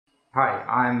Hi,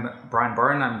 I'm Brian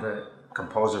Byrne. I'm the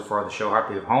composer for the show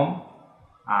Heartbeat of Home,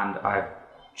 and I've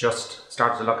just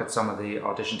started to look at some of the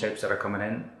audition tapes that are coming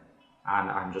in, and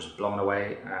I'm just blown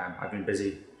away. I've been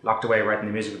busy, locked away writing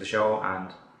the music of the show,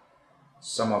 and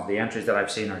some of the entries that I've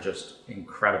seen are just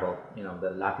incredible. You know,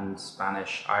 the Latin,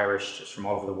 Spanish, Irish, just from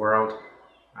all over the world,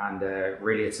 and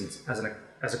really, as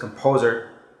a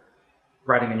composer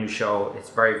writing a new show,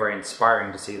 it's very, very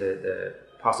inspiring to see the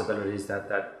possibilities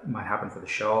that might happen for the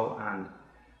show, and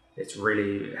it's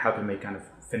really helping me kind of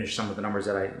finish some of the numbers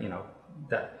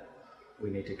that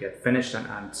we need to get finished,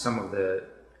 and some of the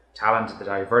talent, the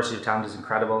diversity of talent is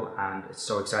incredible, and it's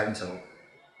so exciting. So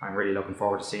I'm really looking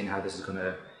forward to seeing how this is going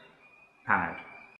to pan out.